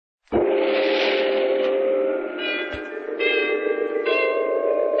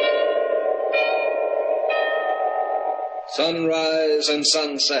Sunrise and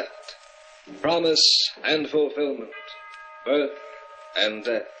sunset, promise and fulfillment, birth and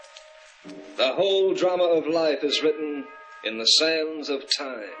death. The whole drama of life is written in the sands of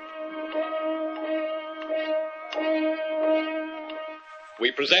time.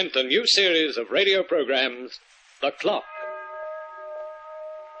 We present a new series of radio programs, The Clock.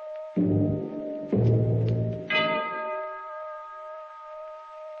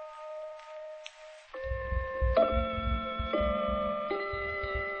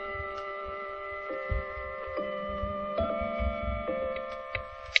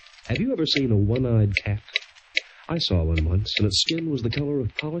 Have you ever seen a one-eyed cat? I saw one once, and its skin was the color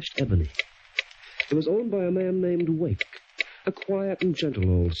of polished ebony. It was owned by a man named Wake, a quiet and gentle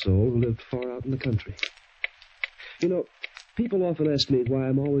old soul who lived far out in the country. You know, people often ask me why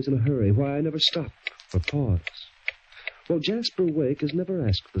I'm always in a hurry, why I never stop or pause. Well, Jasper Wake has never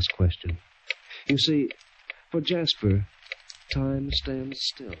asked this question. You see, for Jasper, time stands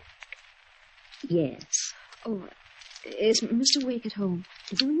still. Yes. Oh, is Mr. Wake at home?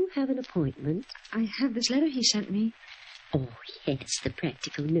 Do you have an appointment? I have this letter he sent me. Oh, yes, the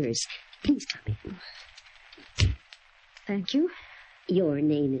practical nurse. Please come in. Thank you. Your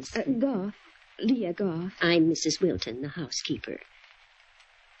name is... Goff. Leah Goff. I'm Mrs. Wilton, the housekeeper.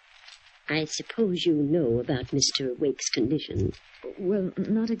 I suppose you know about Mr. Wake's condition. Well,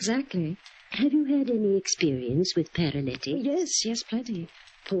 not exactly. Have you had any experience with paralytics? Yes, plenty.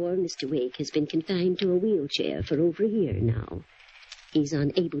 Poor Mr. Wake has been confined to a wheelchair for over a year now. He's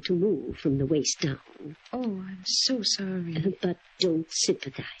unable to move from the waist down. Oh, I'm so sorry. But don't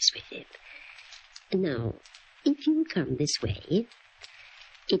sympathize with him. Now, if you'll come this way,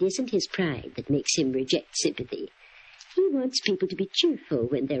 it isn't his pride that makes him reject sympathy. He wants people to be cheerful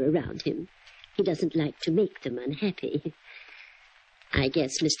when they're around him. He doesn't like to make them unhappy. I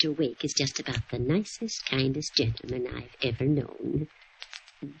guess Mr. Wake is just about the nicest, kindest gentleman I've ever known.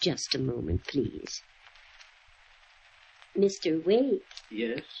 Just a moment, please. Mr. Wake.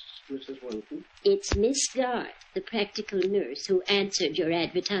 Yes, Mrs. Wilton? It's Miss Garth, the practical nurse who answered your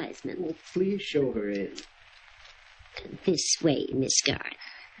advertisement. Oh, please show her in. This way, Miss Garth.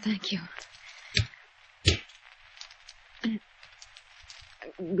 Thank you.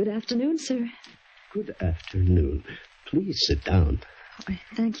 Good afternoon, sir. Good afternoon. Please sit down. Oh,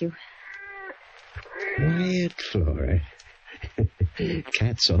 thank you. Quiet, Flora.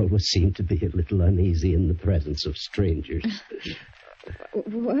 Cats always seem to be a little uneasy in the presence of strangers.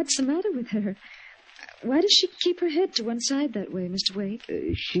 What's the matter with her? Why does she keep her head to one side that way, Mr. Wake?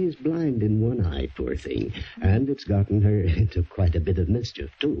 She's blind in one eye, poor thing, and it's gotten her into quite a bit of mischief,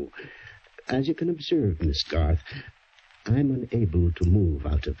 too. As you can observe, Miss Garth, I'm unable to move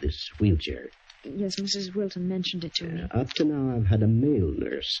out of this wheelchair. Yes, Mrs. Wilton mentioned it to me. Up to now, I've had a male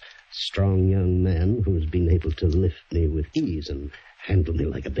nurse, strong young man who's been able to lift me with ease and handle me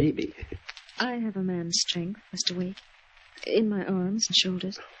like a baby. I have a man's strength, Mr. Wake, in my arms and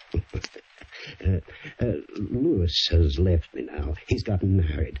shoulders. Lewis has left me now. He's gotten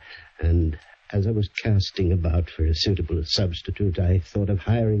married, and as I was casting about for a suitable substitute, I thought of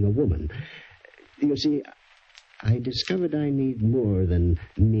hiring a woman. You see, I discovered I need more than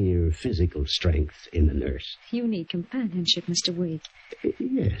mere physical strength in a nurse. You need companionship, Mr. Wake.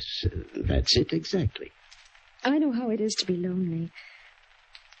 Yes, that's it exactly. I know how it is to be lonely.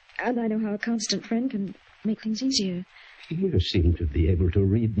 And I know how a constant friend can make things easier. You seem to be able to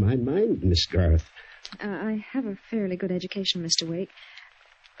read my mind, Miss Garth. I have a fairly good education, Mr. Wake.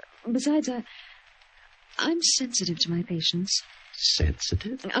 Besides, I'm sensitive to my patients.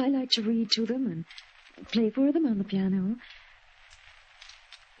 Sensitive? I like to read to them and play for them on the piano.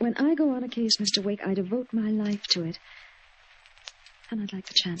 When I go on a case, Mr. Wake, I devote my life to it. And I'd like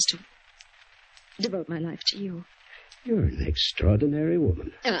the chance to devote my life to you. You're an extraordinary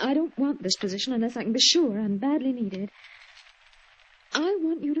woman. I don't want this position unless I can be sure I'm badly needed. I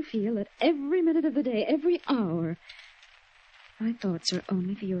want you to feel that every minute of the day, every hour, my thoughts are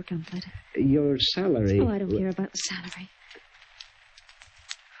only for your comfort. Your salary... Oh, I don't care about the salary.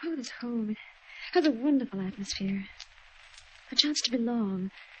 Oh, this home, it has a wonderful atmosphere. A chance to belong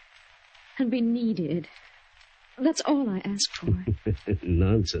and be needed. That's all I ask for.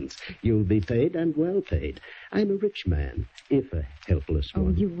 Nonsense. You'll be paid and well paid. I'm a rich man, if a helpless one. Oh,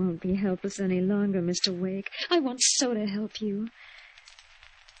 you won't be helpless any longer, Mr. Wake. I want so to help you.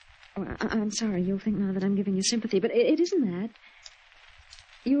 Oh, I'm sorry you'll think now that I'm giving you sympathy, but it isn't that.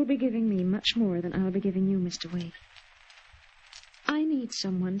 You'll be giving me much more than I'll be giving you, Mr. Wake. I need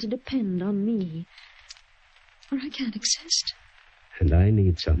someone to depend on me, or I can't exist. And I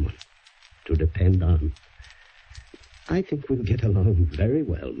need someone to depend on. I think we'll get along very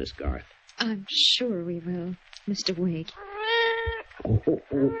well, Miss Garth. I'm sure we will, Mr. Wake. Oh,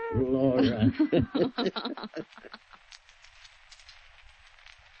 Flora.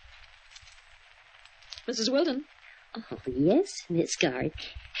 Mrs. Wilton. Oh, yes, Miss Garth.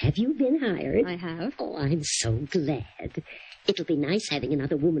 Have you been hired? I have. Oh, I'm so glad. It'll be nice having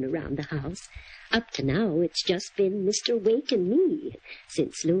another woman around the house. Up to now, it's just been Mr. Wake and me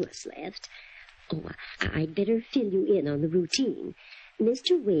since Louis left. Oh, I'd better fill you in on the routine.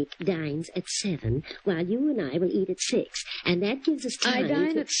 Mr. Wake dines at 7, while you and I will eat at 6, and that gives us time I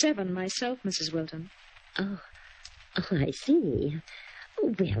dine at 7 myself, Mrs. Wilton. Oh, I see.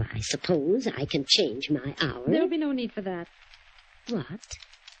 Well, I suppose I can change my hour. There'll be no need for that. What?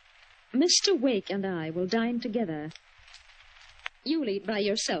 Mr. Wake and I will dine together. You'll eat by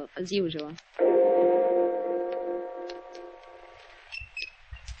yourself, as usual.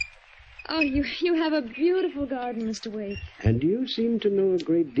 Oh, you have a beautiful garden, Mr. Wake. And you seem to know a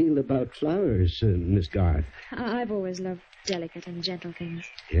great deal about flowers, Miss Garth. I've always loved delicate and gentle things.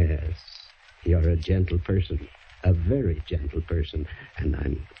 Yes, you're a gentle person. A very gentle person, and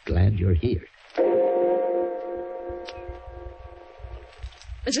I'm glad you're here.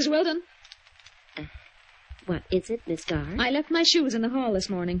 Mrs. Wilton? What is it, Miss Garth? I left my shoes in the hall this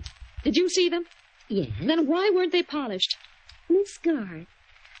morning. Did you see them? Yes. Then why weren't they polished? Miss Garth,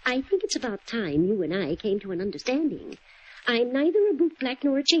 I think it's about time you and I came to an understanding. I'm neither a bootblack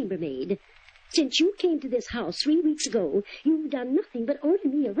nor a chambermaid. Since you came to this house 3 weeks ago, you've done nothing but order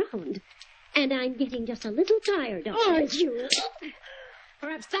me around. And I'm getting just a little tired of it. You.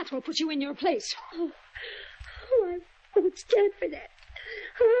 Perhaps that will put you in your place. I won't stand for that.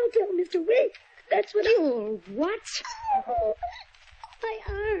 I'll tell Mr. Wake. That's what What? Oh, my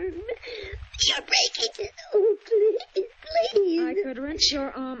arm. You're breaking it. Oh, please, please. I could wrench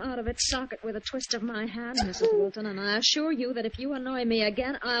your arm out of its socket with a twist of my hand, Mrs. Wilton, and I assure you that if you annoy me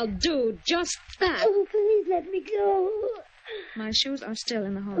again, I'll do just that. Oh, please let me go. My shoes are still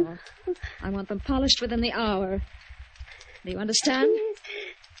in the hall. I want them polished within the hour. Do you understand?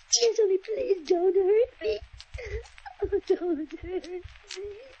 Yes, only please don't hurt me. Oh, don't hurt me.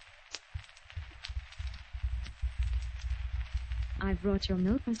 I've brought your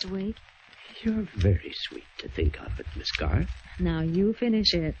milk, Mr. Wake. You're very sweet to think of it, Miss Garth. Now you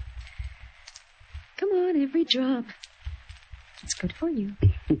finish it. Come on, every drop. It's good for you.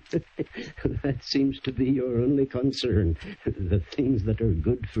 That seems to be your only concern. The things that are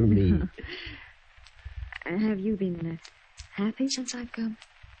good for me. Have you been happy since I've come?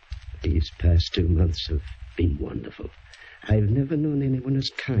 These past 2 months have been wonderful. I've never known anyone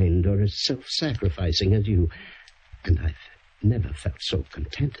as kind or as self-sacrificing as you. And I've never felt so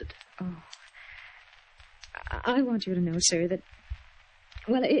contented. Oh. I want you to know, sir, that...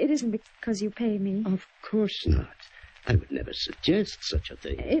 Well, it isn't because you pay me. Of course not. I would never suggest such a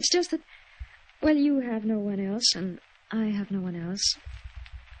thing. It's just that, well, you have no one else, and I have no one else.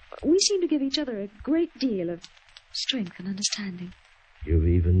 We seem to give each other a great deal of strength and understanding. You've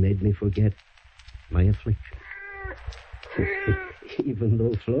even made me forget my affliction. Even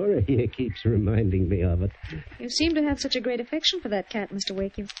though Flora here keeps reminding me of it. You seem to have such a great affection for that cat, Mr.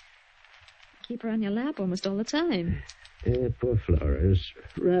 Wake. You keep her on your lap almost all the time. Poor Flora's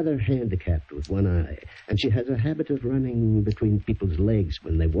rather handicapped with one eye, and she has a habit of running between people's legs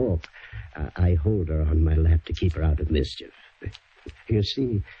when they walk. I hold her on my lap to keep her out of mischief. You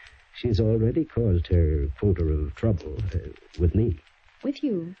see, she's already caused her quota of trouble with me. With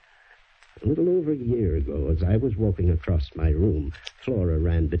you? A little over a year ago, as I was walking across my room, Flora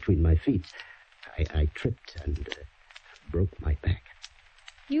ran between my feet. I tripped and broke my back.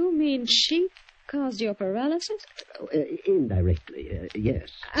 You mean she caused your paralysis? Indirectly, yes.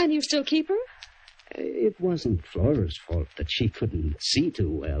 And you still keep her? It wasn't Flora's fault that she couldn't see too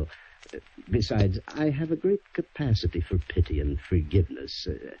well. Besides, I have a great capacity for pity and forgiveness,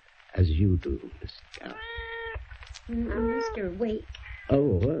 as you do, Miss Garth. Mr. Wake.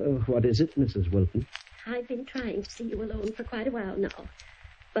 Oh, what is it, Mrs. Wilton? I've been trying to see you alone for quite a while now,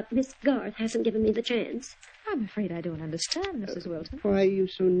 but Miss Garth hasn't given me the chance. I'm afraid I don't understand, Mrs. Wilton. Why are you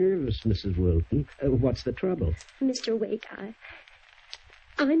so nervous, Mrs. Wilton? What's the trouble? Mr. Wake,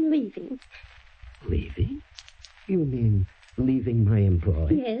 I'm leaving. Leaving? You mean leaving my employ?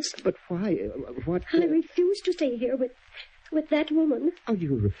 Yes. But why? What? I refuse to stay here with that woman. Are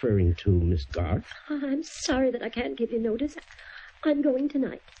you referring to Miss Garth? I'm sorry that I can't give you notice. I'm going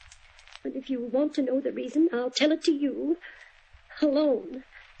tonight. And if you want to know the reason, I'll tell it to you. Alone.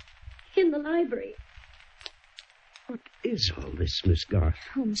 In the library. What is all this, Miss Garth?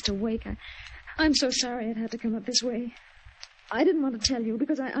 Oh, Mr. Wake, I'm so sorry it had to come up this way. I didn't want to tell you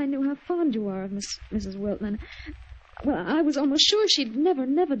because I knew how fond you are of Mrs. Wilton. And, well, I was almost sure she'd never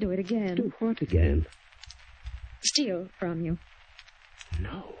do it again. Do what again? Steal from you.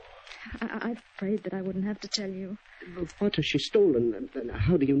 No. I prayed that I wouldn't have to tell you. What has she stolen? And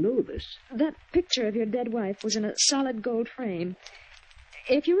how do you know this? That picture of your dead wife was in a solid gold frame.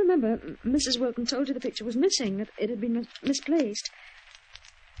 If you remember, Mrs. Wilton told you the picture was missing, that it had been misplaced.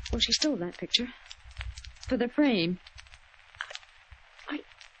 Well, she stole that picture. For the frame. I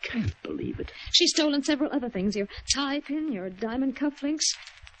can't believe it. She's stolen several other things. Your tie pin, your diamond cufflinks.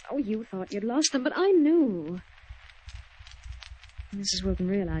 Oh, you thought you'd lost them, but I knew. Mrs. Wilton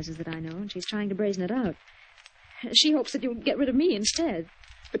realizes that I know, and she's trying to brazen it out. She hopes that you'll get rid of me instead.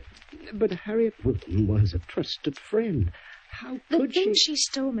 But Harriet Wilton was a trusted friend. How could The things she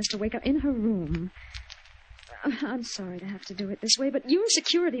stole, Mr. Wake, are in her room. I'm sorry to have to do it this way, but your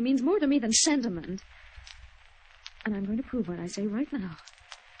security means more to me than sentiment. And I'm going to prove what I say right now.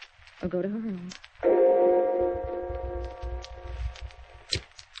 I'll go to her room.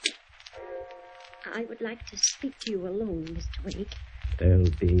 I would like to speak to you alone, Mr. Wake. There'll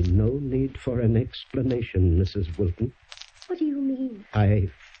be no need for an explanation, Mrs. Wilton. What do you mean? I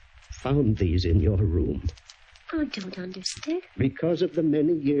found these in your room. I don't understand. Because of the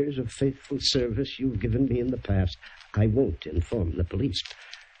many years of faithful service you've given me in the past, I won't inform the police.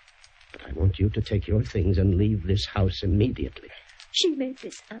 But I want you to take your things and leave this house immediately. She made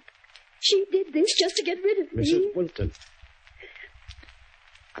this up. She did this just to get rid of me. Mrs. Wilton,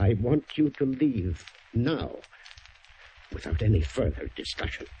 I want you to leave now, without any further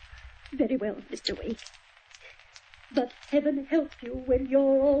discussion. Very well, Mr. Wake. But heaven help you when you're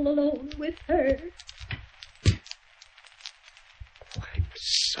all alone with her. Oh, I'm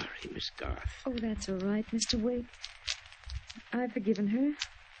sorry, Miss Garth. Oh, that's all right, Mr. Wake. I've forgiven her,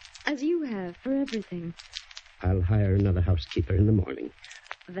 as you have, for everything. I'll hire another housekeeper in the morning.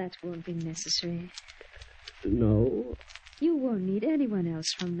 That won't be necessary. No? You won't need anyone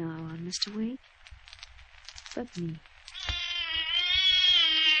else from now on, Mr. Wake. But me.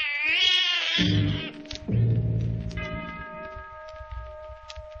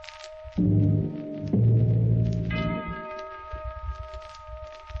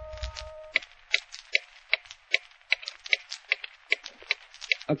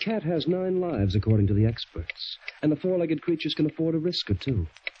 A cat has 9 lives, according to the experts, and the 4-legged creatures can afford a risk or 2.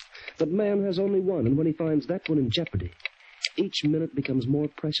 But man has only 1, and when he finds that one in jeopardy, each minute becomes more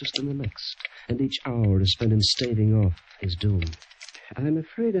precious than the next, and each hour is spent in staving off his doom. I'm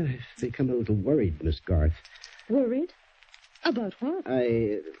afraid I've become a little worried, Miss Garth. Worried? About what?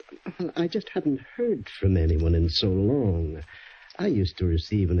 I just haven't heard from anyone in so long. I used to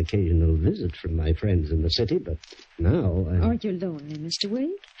receive an occasional visit from my friends in the city, but now Aren't you lonely, Mr.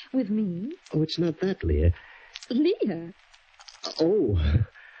 Wake? With me? Oh, it's not that, Leah. Leah? Oh,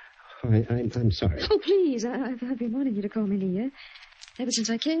 I'm sorry. Oh, please, I've been wanting you to call me Leah ever since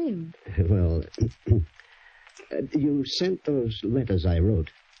I came. Well, you sent those letters I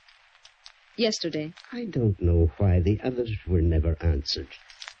wrote. Yesterday. I don't know why the others were never answered.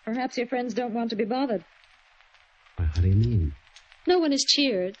 Perhaps your friends don't want to be bothered. Why, what do you mean? No one is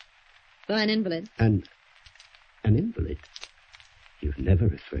cheered by an invalid. An invalid? You've never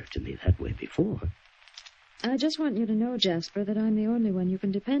referred to me that way before. I just want you to know, Jasper, that I'm the only one you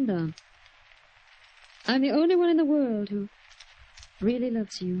can depend on. I'm the only one in the world who really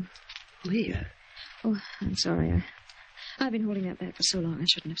loves you. Leah. Oh, I'm sorry. I've been holding that back for so long, I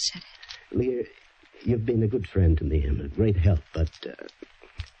shouldn't have said it. Leah, you've been a good friend to me and a great help, but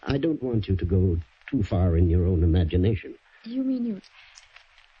I don't want you to go too far in your own imagination. You mean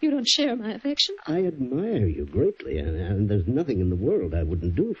you don't share my affection? I admire you greatly, and there's nothing in the world I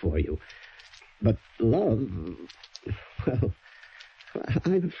wouldn't do for you. But love, well,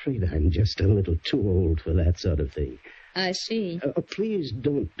 I'm afraid I'm just a little too old for that sort of thing. I see. Please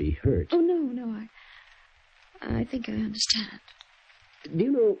don't be hurt. Oh, no, I think I understand. Do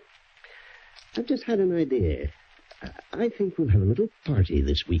you know, I've just had an idea. I think we'll have a little party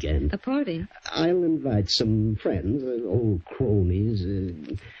this weekend. A party? I'll invite some friends, old cronies.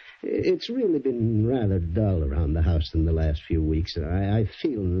 It's really been rather dull around the house in the last few weeks. I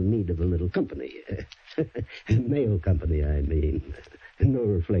feel the need of a little company. Male company, I mean. No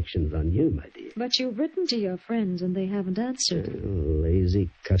reflections on you, my dear. But you've written to your friends and they haven't answered.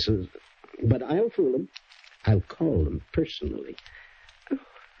 Lazy cusses. But I'll fool them. I'll call them personally.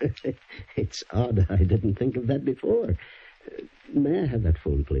 It's odd I didn't think of that before. May I have that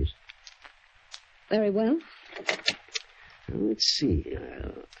phone, please? Very well. Let's see.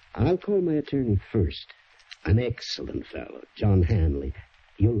 I'll call my attorney first. An excellent fellow, John Hanley.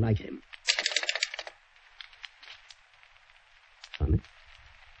 You'll like him. Funny.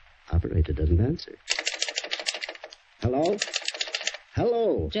 Operator doesn't answer. Hello?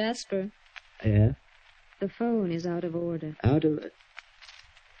 Hello? Jasper. Yeah? The phone is out of order. Out of...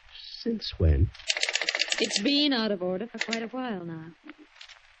 Since when? It's been out of order for quite a while now.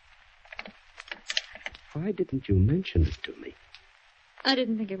 Why didn't you mention it to me? I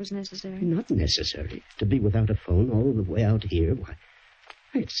didn't think it was necessary. Not necessary. To be without a phone all the way out here, why,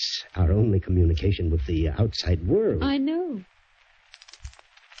 it's our only communication with the outside world. I know.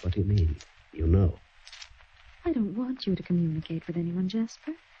 What do you mean? You know. I don't want you to communicate with anyone,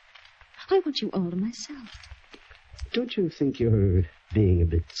 Jasper. I want you all to myself. Don't you think you're being a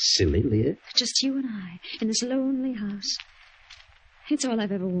bit silly, Leah? Just you and I, in this lonely house. It's all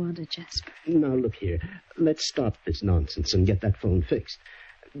I've ever wanted, Jasper. Now, look here. Let's stop this nonsense and get that phone fixed.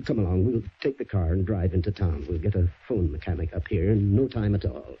 Come along. We'll take the car and drive into town. We'll get a phone mechanic up here in no time at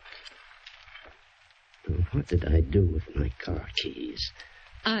all. Now, what did I do with my car keys?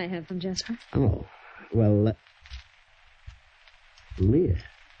 I have them, Jasper. Oh, well, Leah.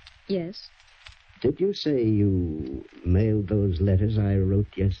 Yes? Did you say you mailed those letters I wrote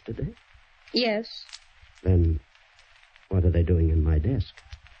yesterday? Yes. Then what are they doing in my desk?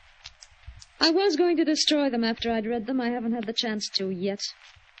 I was going to destroy them after I'd read them. I haven't had the chance to yet.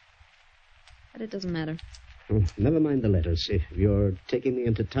 But it doesn't matter. Oh, never mind the letters. If you're taking me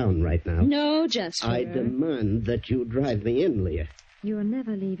into town right now... No, Jasper. I demand that you drive me in, Leah. You're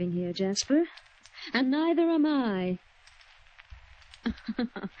never leaving here, Jasper. And neither am I.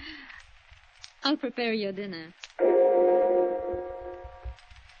 I'll prepare your dinner.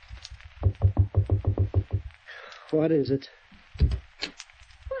 What is it?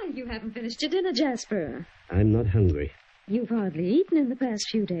 Why, you haven't finished your dinner, Jasper. I'm not hungry. You've hardly eaten in the past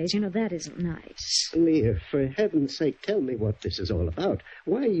few days. You know, that isn't nice. Leah, for heaven's sake, tell me what this is all about.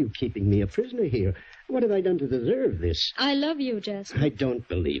 Why are you keeping me a prisoner here? What have I done to deserve this? I love you, Jasper. I don't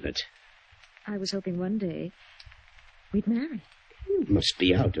believe it. I was hoping one day we'd marry. You must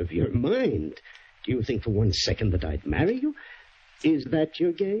be out of your mind. Do you think for 1 second that I'd marry you? Is that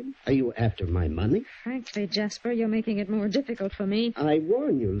your game? Are you after my money? Frankly, Jasper, you're making it more difficult for me. I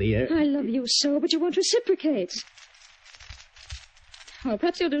warn you, Leah. I love you so, but you won't reciprocate. Well,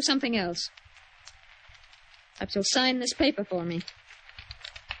 perhaps you'll do something else. Perhaps you'll sign this paper for me.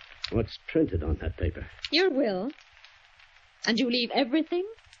 What's printed on that paper? Your will. And you leave everything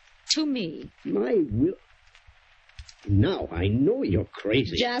to me. My will? Now I know you're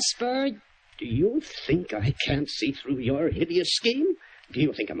crazy. Jasper. Do you think I can't see through your hideous scheme? Do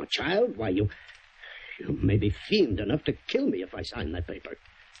you think I'm a child? Why, you may be fiend enough to kill me if I sign that paper.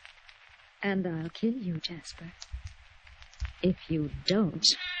 And I'll kill you, Jasper. If you don't.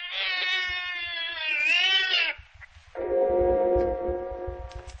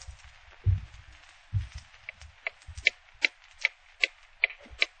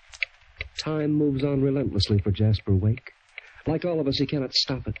 Time moves on relentlessly for Jasper Wake. Like all of us, he cannot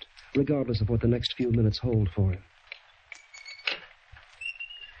stop it, regardless of what the next few minutes hold for him.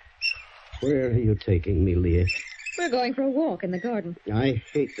 Where are you taking me, Leah? We're going for a walk in the garden. I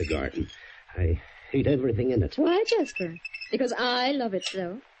hate the garden. I hate everything in it. Why, Jasper? Because I love it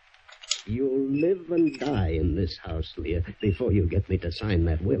so. You'll live and die in this house, Leah, before you get me to sign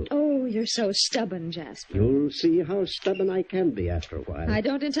that will. Oh, you're so stubborn, Jasper. You'll see how stubborn I can be after a while. I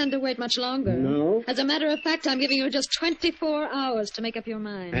don't intend to wait much longer. No? As a matter of fact, I'm giving you just 24 hours to make up your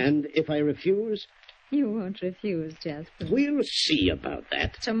mind. And if I refuse? You won't refuse, Jasper. We'll see about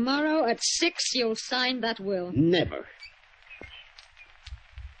that. Tomorrow at 6, you'll sign that will. Never.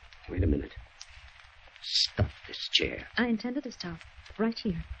 Wait a minute. Stop this chair. I intended to stop right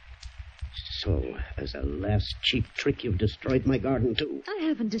here. So, as a last cheap trick, you've destroyed my garden, too. I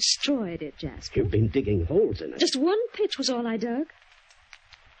haven't destroyed it, Jasper. You've been digging holes in it. Just one pitch was all I dug.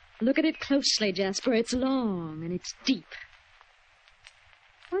 Look at it closely, Jasper. It's long and it's deep.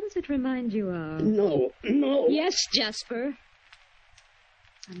 What does it remind you of? No. Yes, Jasper.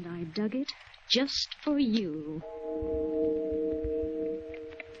 And I dug it just for you.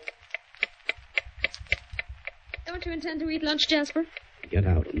 Don't you intend to eat lunch, Jasper? Get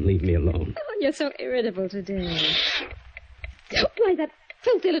out and leave me alone. Oh, you're so irritable today. Why, that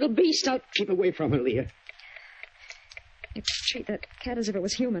filthy little beast. I'll Keep away from her, Leah. You treat that cat as if it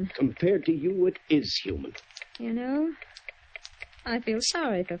was human. Compared to you, it is human. You know, I feel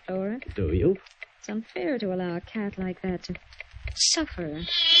sorry for Flora. Do you? It's unfair to allow a cat like that to suffer.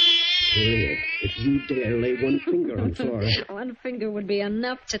 Leah, if you dare lay one finger on Flora... One finger would be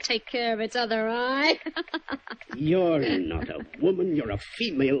enough to take care of its other eye. You're not a woman. You're a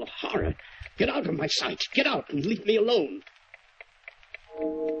female horror. Get out of my sight. Get out and leave me alone.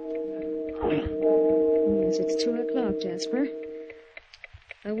 Yes, it's 2:00, Jasper.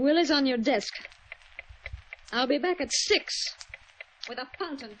 The will is on your desk. I'll be back at 6 with a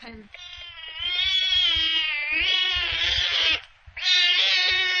fountain pen.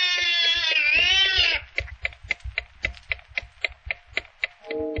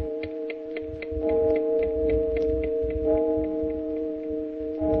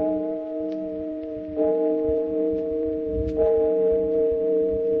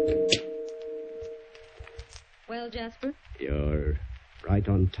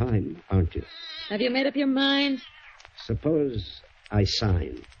 right on time, aren't you? Have you made up your mind? Suppose I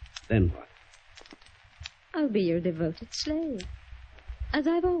sign. Then what? I'll be your devoted slave, as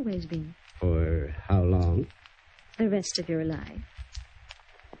I've always been. For how long? The rest of your life.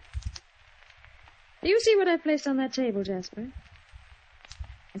 Do you see what I've placed on that table, Jasper?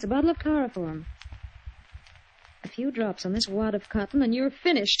 It's a bottle of chloroform. A few drops on this wad of cotton, and you're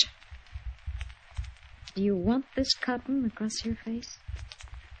finished. Do you want this cotton across your face?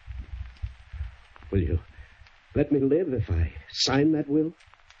 Will you let me live if I sign that will?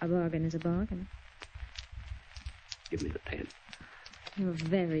 A bargain is a bargain. Give me the pen. You're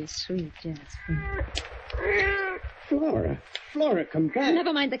very sweet, Jasper. Flora, come back.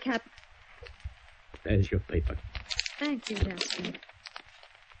 Never mind the cap. There's your paper. Thank you, Jasper.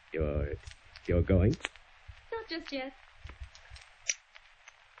 You're going? Not just yet.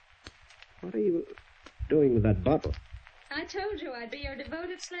 What are you doing with that bottle? I told you I'd be your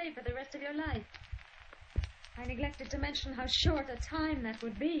devoted slave for the rest of your life. I neglected to mention how short a time that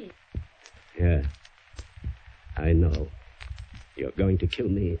would be. Yeah, I know. You're going to kill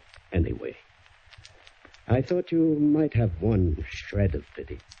me anyway. I thought you might have one shred of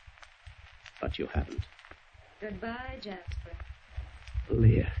pity, but you haven't. Goodbye, Jasper.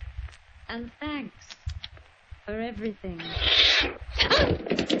 Leah. And thanks for everything.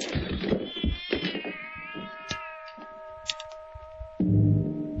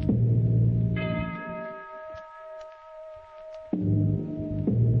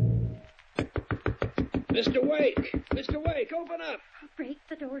 Mr. Wake! Mr. Wake, open up! Break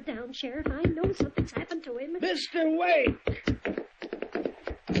the door down, Sheriff. I know something's happened to him. Mr. Wake!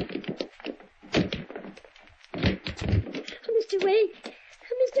 Mr. Wake!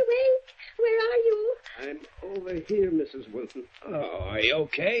 Mr. Wake! Where are you? I'm over here, Mrs. Wilson. Oh, are you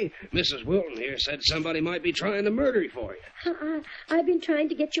okay? Mrs. Wilton here said somebody might be trying to murder you for you. I've been trying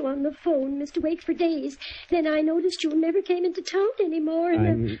to get you on the phone, Mr. Wake, for days. Then I noticed you never came into town anymore.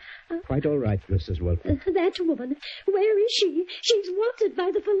 And, I'm quite all right, Mrs. Wilton. That woman, where is she? She's wanted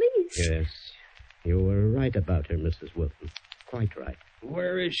by the police. Yes, you were right about her, Mrs. Wilton. Quite right.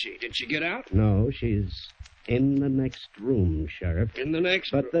 Where is she? Did she get out? No, she's in the next room, Sheriff. In the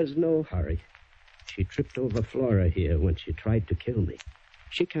next But there's no hurry. She tripped over Flora here when she tried to kill me.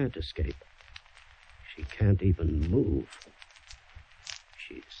 She can't escape. She can't even move.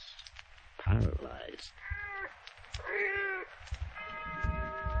 She's paralyzed.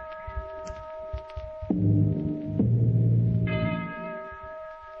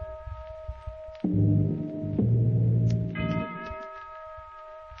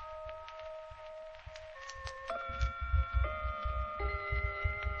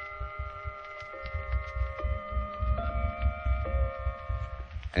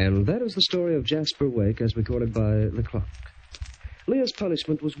 And that is the story of Jasper Wake as recorded by the clock. Leah's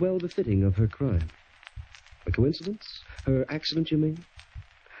punishment was well befitting of her crime. A coincidence? Her accident, you mean?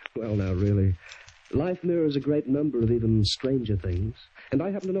 Well, now, really, life mirrors a great number of even stranger things, and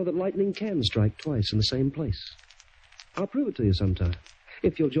I happen to know that lightning can strike twice in the same place. I'll prove it to you sometime,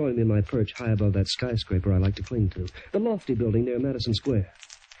 if you'll join me in my perch high above that skyscraper I like to cling to, the lofty building near Madison Square.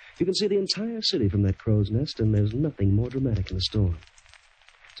 You can see the entire city from that crow's nest, and there's nothing more dramatic in the storm.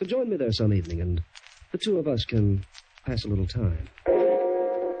 So join me there some evening, and the two of us can pass a little time.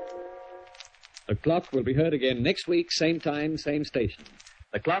 The Clock will be heard again next week, same time, same station.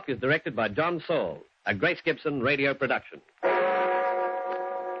 The Clock is directed by John Saul, a Grace Gibson radio production.